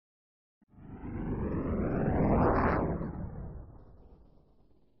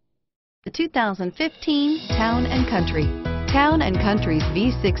The 2015 Town & Country. Town & Country's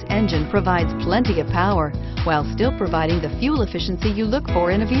V6 engine provides plenty of power while still providing the fuel efficiency you look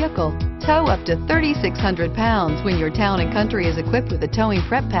for in a vehicle. Tow up to 3,600 pounds when your Town & Country is equipped with a towing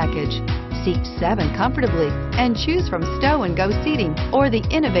prep package. Seat 7 comfortably and choose from stow and go seating or the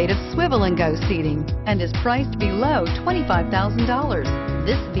innovative swivel and go seating, and is priced below $25,000.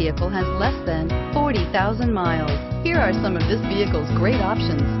 This vehicle has less than 40,000 miles. Here are some of this vehicle's great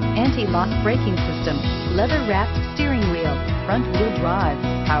options: anti-lock braking system, leather-wrapped steering wheel, front-wheel drive,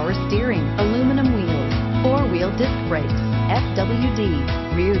 power steering, aluminum wheels, four-wheel disc brakes,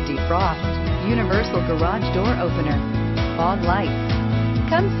 FWD, rear defrost, universal garage door opener, fog lights.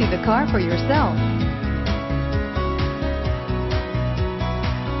 Come see the car for yourself.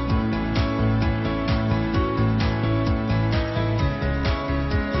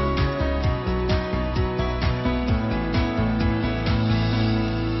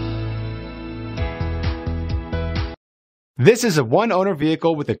 This is a one-owner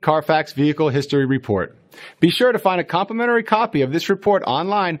vehicle with a Carfax Vehicle History Report. Be sure to find a complimentary copy of this report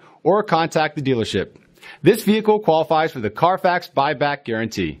online or contact the dealership. This vehicle qualifies for the Carfax Buyback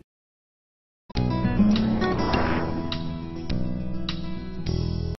Guarantee.